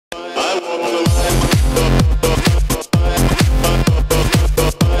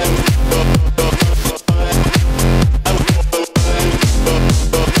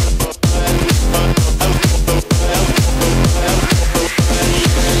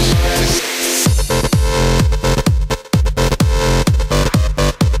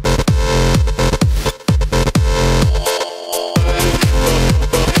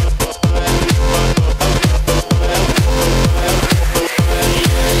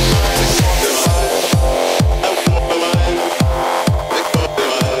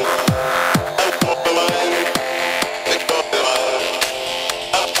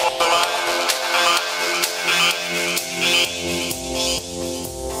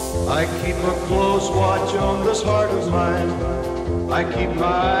I keep a close watch on this heart of mine. I keep my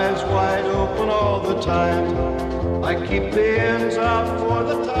eyes wide open all the time. I keep the ends out for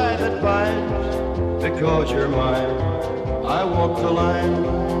the tie that binds. Because you're mine, I walk the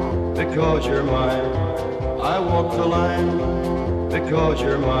line. Because you're mine, I walk the line. Because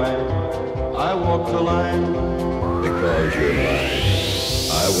you're mine, I walk the line. Because you're mine,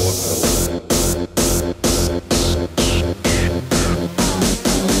 I walk the line.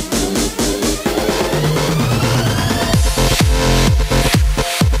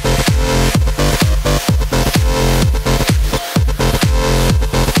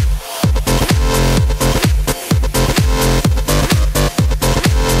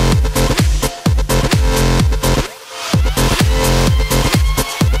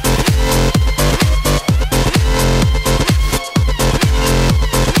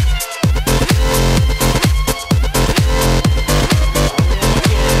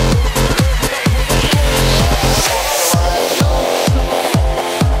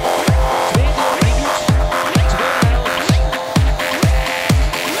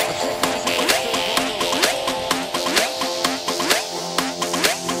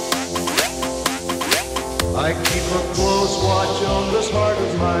 I keep a close watch on this heart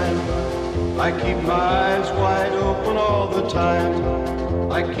of mine. I keep my eyes wide open all the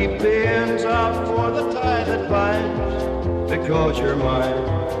time. I keep the ends out for the tie that binds. Because you're mine,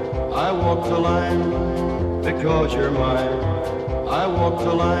 I walk the line. Because you're mine, I walk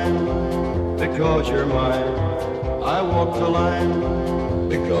the line. Because you're mine, I walk the line.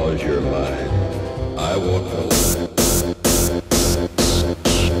 Because you're mine, I walk the line.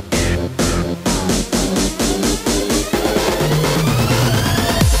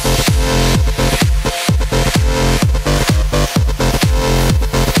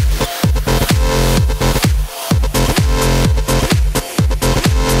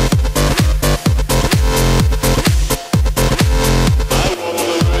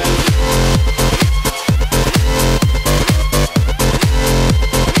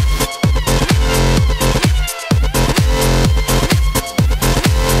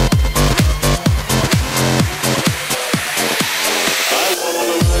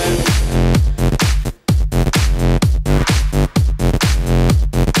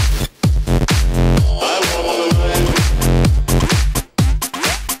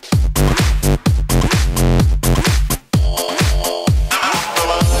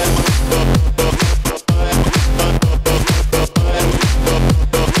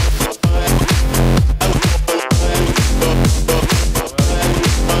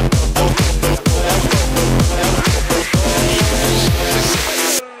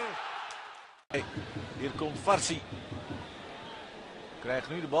 Hier komt Farsi. Krijgt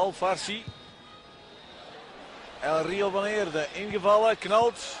nu de bal, Farsi. El Rio van Eerde ingevallen,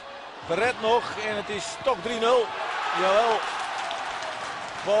 knalt. Beredt nog en het is toch 3-0. Jawel.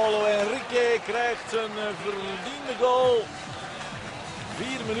 Paulo Henrique krijgt een verdiende goal.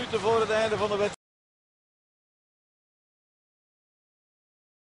 4 minuten voor het einde van de wedstrijd.